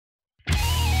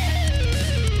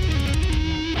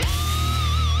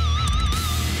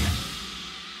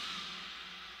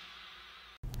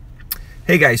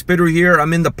Hey guys, Pedro here.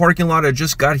 I'm in the parking lot. I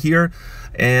just got here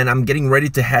and I'm getting ready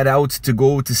to head out to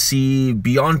go to see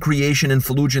Beyond Creation in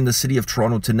Fallujah in the city of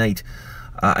Toronto tonight.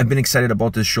 I've been excited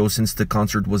about this show since the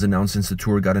concert was announced, since the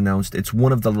tour got announced. It's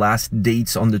one of the last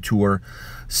dates on the tour.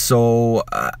 So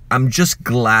I'm just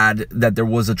glad that there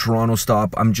was a Toronto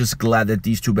stop. I'm just glad that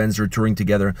these two bands are touring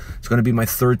together. It's going to be my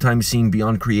third time seeing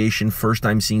Beyond Creation, first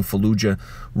time seeing Fallujah.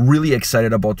 Really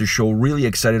excited about the show, really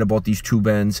excited about these two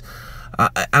bands.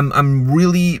 I'm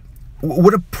really,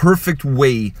 what a perfect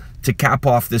way to cap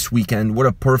off this weekend. What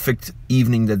a perfect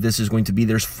evening that this is going to be.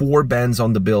 There's 4 bands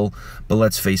on the bill, but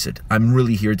let's face it, I'm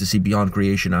really here to see Beyond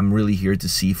Creation. I'm really here to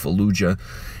see Fallujah,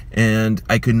 and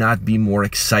I could not be more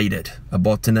excited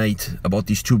about tonight, about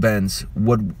these two bands.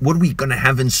 What are we gonna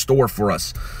have in store for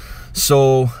us?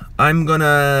 So I'm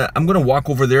gonna walk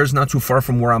over there. It's not too far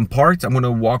from where I'm parked. I'm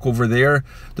gonna walk over there.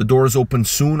 The doors open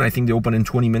soon. I think they open in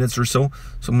 20 minutes or so.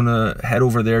 So I'm gonna head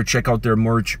over there, check out their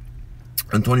merch.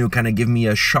 Antonio kind of give me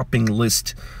a shopping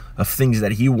list of things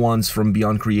that he wants from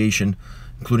Beyond Creation,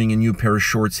 including a new pair of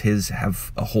shorts. His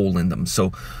have a hole in them.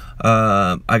 So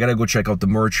I gotta go check out the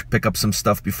merch, pick up some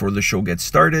stuff before the show gets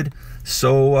started.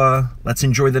 So let's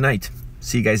enjoy the night.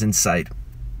 See you guys inside.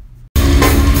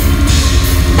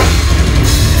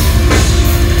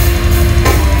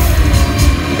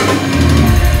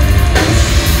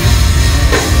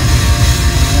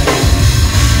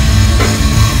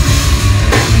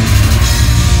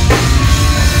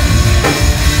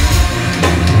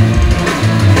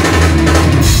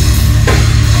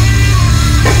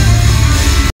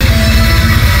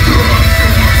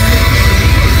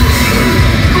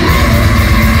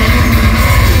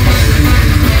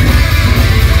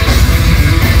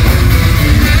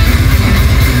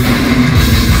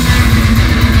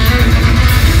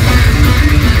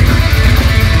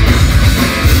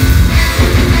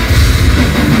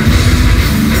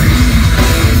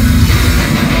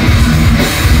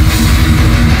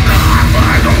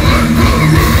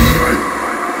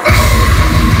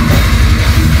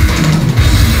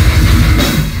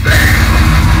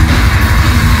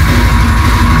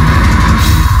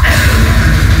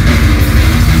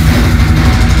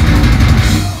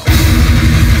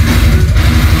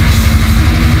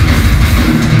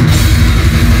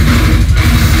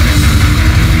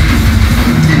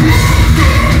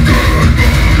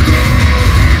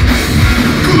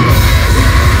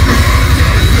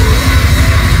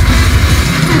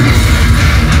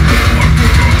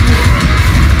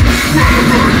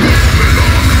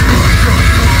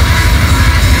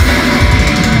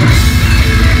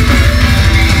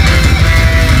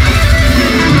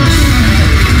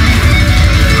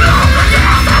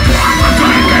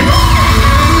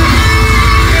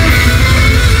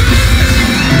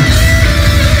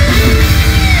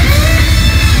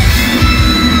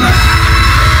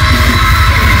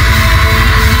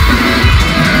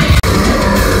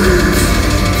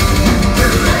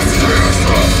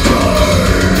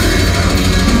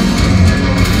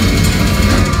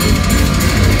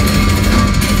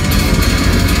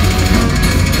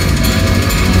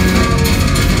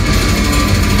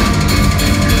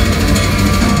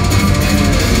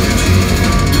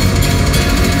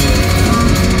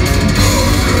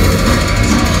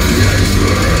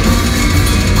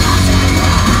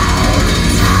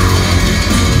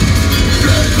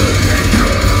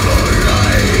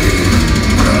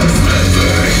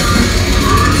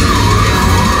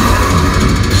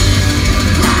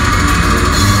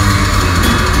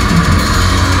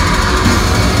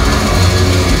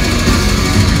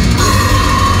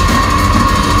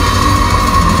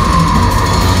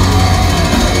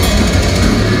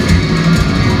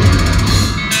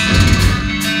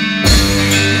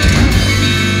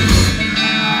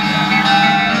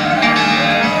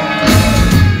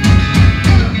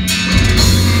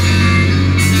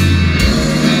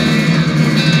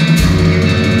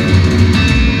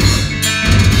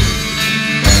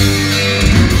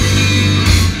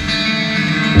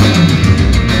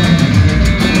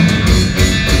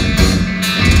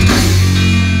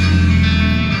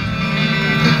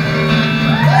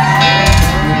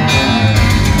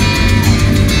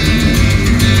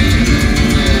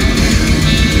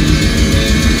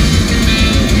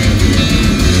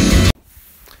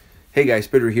 Hey guys,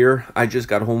 Pedro here. I just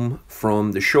got home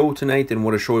from the show tonight, and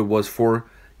what a show it was. 4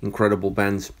 incredible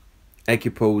bands: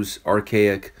 Equipoise,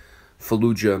 Arkaik,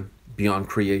 Fallujah, Beyond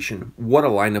Creation. What a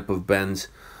lineup of bands.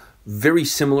 Very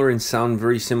similar in sound,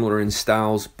 very similar in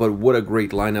styles, but what a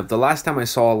great lineup. The last time I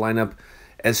saw a lineup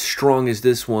as strong as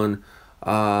this one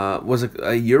was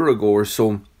a year ago or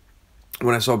so,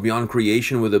 when I saw Beyond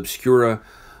Creation with Obscura,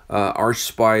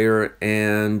 Archspire,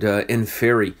 and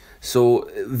Inferi. So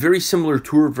very similar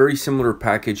tour, very similar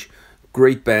package.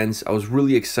 Great bands. I was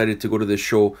really excited to go to this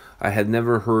show. I had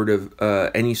never heard of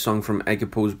any song from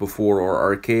Equipoise before,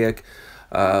 or Arkaik.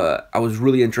 I was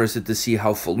really interested to see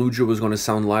how Fallujah was going to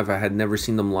sound live. I had never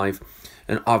seen them live.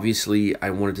 And obviously, I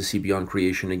wanted to see Beyond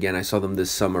Creation again. I saw them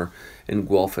this summer in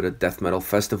Guelph at a death metal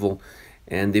festival.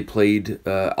 And they played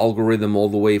Algorithm all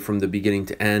the way from the beginning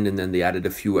to end. And then they added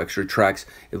a few extra tracks.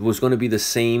 It was going to be the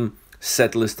same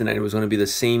set list tonight. It was going to be the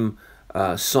same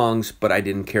songs, but I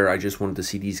didn't care. I just wanted to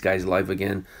see these guys live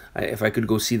again. If I could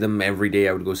go see them every day,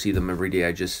 I would go see them every day.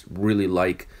 I just really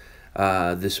like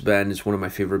this band. It's one of my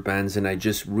favorite bands, and I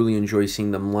just really enjoy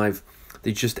seeing them live.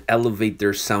 They just elevate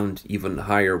their sound even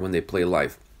higher when they play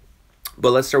live.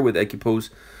 But let's start with Equipoise.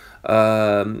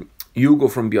 Hugo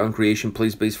from Beyond Creation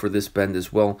plays bass for this band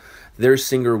as well. Their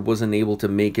singer wasn't able to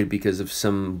make it because of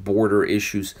some border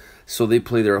issues, so they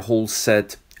play their whole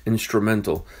set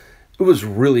instrumental. It was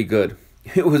really good.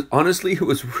 It was, honestly, it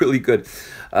was really good.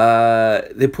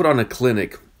 They put on a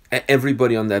clinic.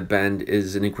 Everybody on that band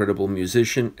is an incredible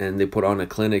musician, and they put on a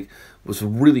clinic. It was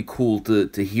really cool to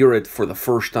hear it for the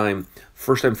first time.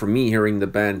 First time for me hearing the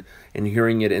band and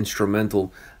hearing it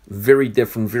instrumental. Very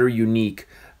different, very unique,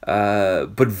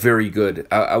 but very good.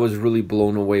 I was really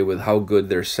blown away with how good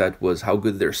their set was, how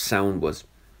good their sound was.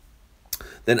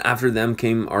 Then after them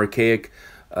came Arkaik.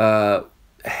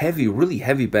 Heavy, really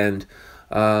heavy band.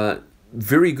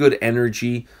 Very good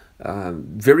energy.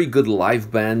 Very good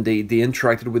live band. They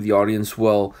interacted with the audience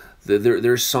well.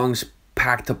 Their songs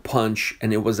packed a punch,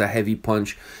 and it was a heavy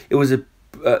punch. It was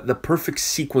the perfect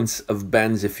sequence of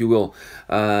bands, if you will.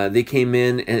 They came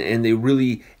in and they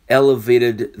really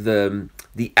elevated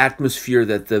the atmosphere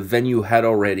that the venue had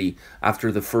already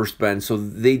after the first band. So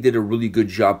they did a really good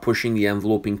job pushing the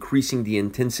envelope, increasing the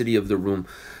intensity of the room.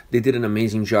 They did an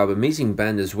amazing job. Amazing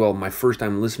band as well. My first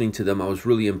time listening to them, I was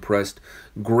really impressed.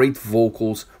 Great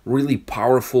vocals, really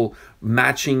powerful,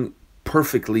 matching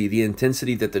perfectly the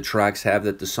intensity that the tracks have,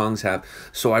 that the songs have.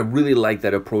 So I really like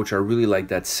that approach. I really like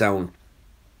that sound.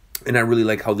 And I really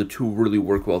like how the two really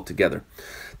work well together.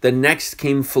 The next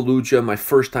came Fallujah, my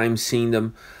first time seeing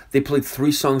them. They played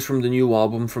 3 songs from the new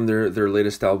album, from their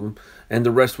latest album, and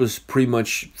the rest was pretty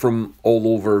much from all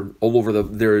over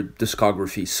their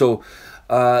discography. So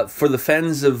for the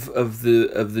fans of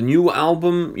the new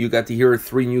album, you got to hear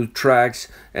 3 new tracks,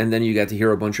 and then you got to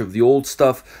hear a bunch of the old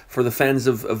stuff. For the fans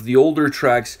of the older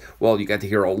tracks, well, you got to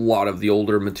hear a lot of the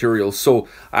older material. So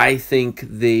I think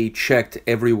they checked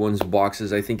everyone's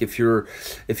boxes. I think if you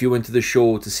went to the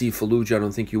show to see Fallujah, I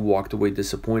don't think you walked away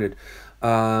disappointed.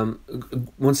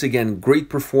 Once again, great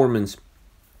performance.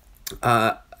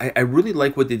 I really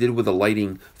like what they did with the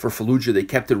lighting for Fallujah. They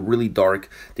kept it really dark.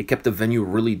 They kept the venue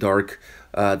really dark.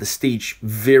 The stage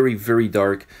very, very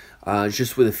dark,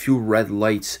 just with a few red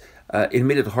lights. It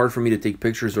made it hard for me to take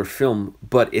pictures or film,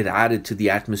 but it added to the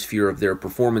atmosphere of their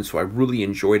performance, so I really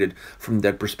enjoyed it from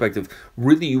that perspective.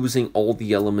 Really using all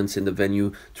the elements in the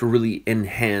venue to really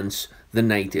enhance the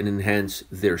night and enhance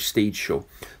their stage show.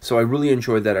 So I really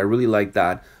enjoyed that. I really liked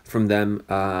that from them.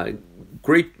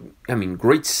 Great, I mean,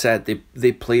 great set.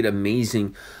 They played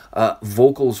amazing.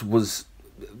 Vocals was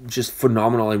just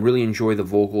phenomenal. I really enjoy the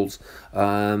vocals.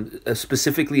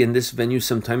 Specifically in this venue,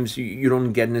 sometimes you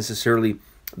don't get necessarily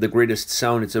the greatest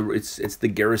sound. It's the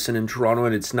Garrison in Toronto,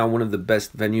 and it's not one of the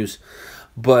best venues,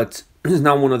 but it's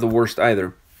not one of the worst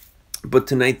either. But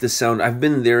tonight the sound, I've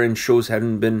been there and shows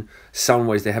haven't been,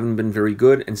 sound-wise, they haven't been very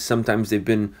good, and sometimes they've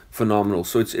been phenomenal.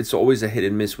 So it's always a hit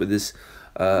and miss with this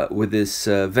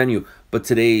venue. But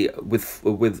today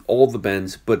with all the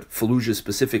bands, but Fallujah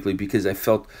specifically, because I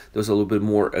felt there was a little bit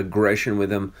more aggression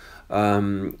with them.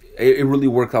 It really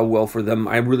worked out well for them.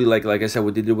 I really like I said,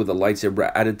 what they did with the lights. It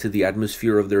added to the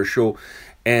atmosphere of their show.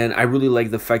 And I really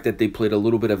like the fact that they played a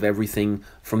little bit of everything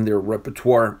from their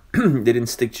repertoire. They didn't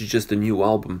stick to just a new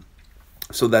album.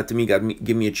 So that to me gave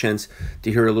me a chance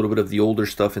to hear a little bit of the older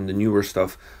stuff and the newer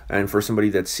stuff. And for somebody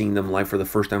that's seeing them live for the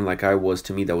first time like I was,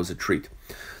 to me that was a treat.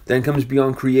 Then comes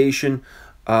Beyond Creation.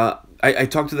 I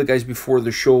talked to the guys before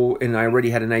the show, and I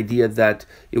already had an idea that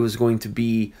it was going to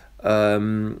be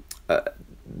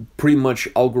pretty much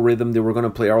Algorithm. They were going to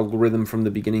play Algorithm from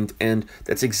the beginning to end.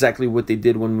 That's exactly what they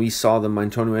did when we saw them.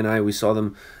 Antonio and I, we saw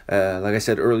them, like I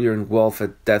said earlier, in Guelph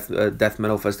at Death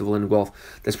Metal Festival in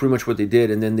Guelph. That's pretty much what they did.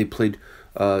 And then they played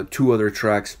 2 other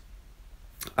tracks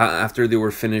after they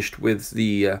were finished with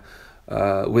the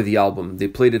album. They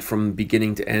played it from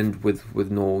beginning to end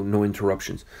with no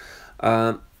interruptions.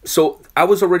 So I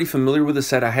was already familiar with the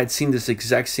set. I had seen this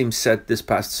exact same set this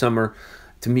past summer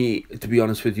to me, to be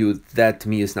honest with you, that to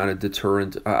me is not a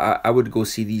deterrent. I would go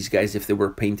see these guys if they were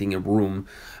painting a room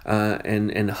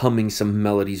and humming some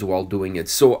melodies while doing it.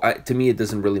 So to me, it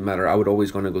doesn't really matter. I would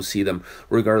always want to go see them,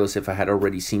 regardless if I had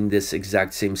already seen this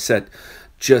exact same set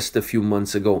just a few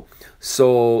months ago.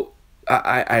 So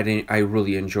I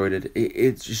really enjoyed it.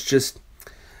 It's just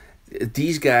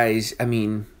these guys. I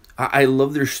mean, I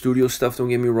love their studio stuff, don't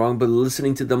get me wrong, but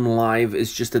listening to them live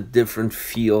is just a different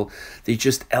feel. They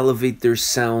just elevate their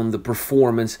sound, the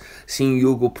performance. Seeing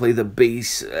Hugo play the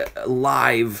bass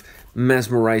live,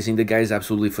 mesmerizing. The guy's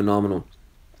absolutely phenomenal.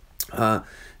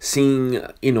 Seeing,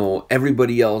 you know,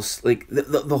 everybody else, like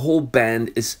the whole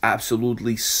band is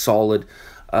absolutely solid.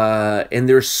 And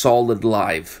they're solid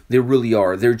live. They really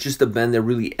are. They're just a band that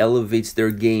really elevates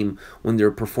their game when they're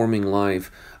performing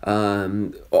live,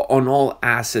 on all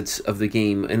assets of the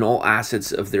game, and all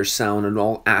assets of their sound, and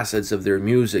all assets of their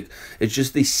music. It's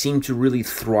just they seem to really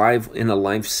thrive in a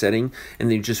live setting,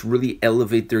 and they just really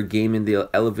elevate their game, and they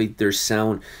elevate their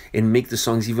sound and make the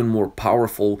songs even more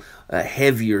powerful,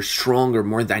 heavier, stronger,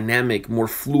 more dynamic, more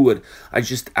fluid. I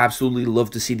just absolutely love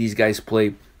to see these guys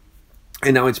play.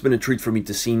 And now it's been a treat for me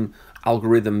to see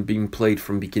Algorithm being played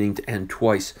from beginning to end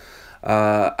twice.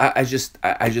 I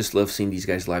just love seeing these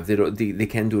guys live. They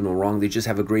can't do no wrong. They just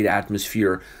have a great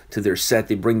atmosphere to their set.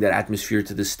 They bring that atmosphere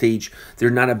to the stage.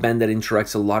 They're not a band that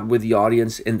interacts a lot with the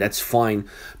audience, and that's fine,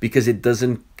 because it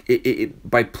doesn't.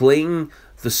 By playing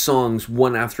the songs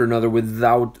one after another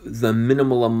without the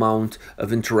minimal amount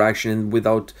of interaction, and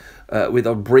without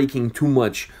breaking too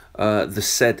much, the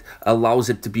set allows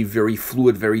it to be very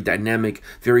fluid, very dynamic,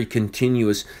 very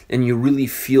continuous, and you really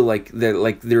feel like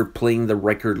they're playing the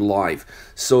record live.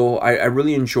 So I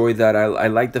really enjoy that. I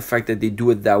like the fact that they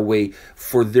do it that way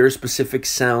for their specific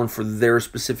sound, for their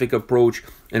specific approach,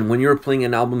 and when you're playing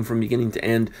an album from beginning to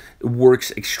end, it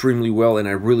works extremely well, and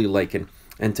I really like it.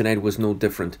 And tonight was no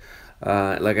different.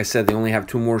 Like I said, they only have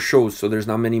 2 more shows, so there's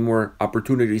not many more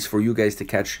opportunities for you guys to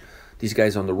catch these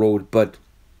guys on the road, but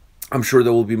I'm sure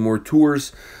there will be more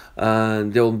tours,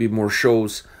 there will be more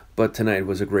shows, but tonight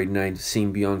was a great night.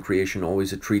 Seeing Beyond Creation,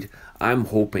 always a treat. I'm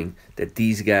hoping that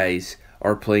these guys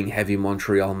are playing Heavy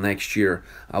Montreal next year.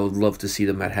 I would love to see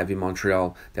them at Heavy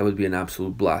Montreal. That would be an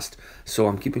absolute blast. So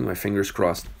I'm keeping my fingers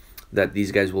crossed that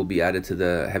these guys will be added to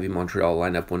the Heavy Montreal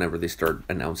lineup whenever they start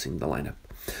announcing the lineup.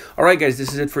 All right, guys,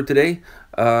 this is it for today.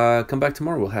 Come back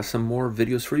tomorrow. We'll have some more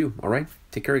videos for you. All right?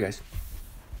 Take care, guys.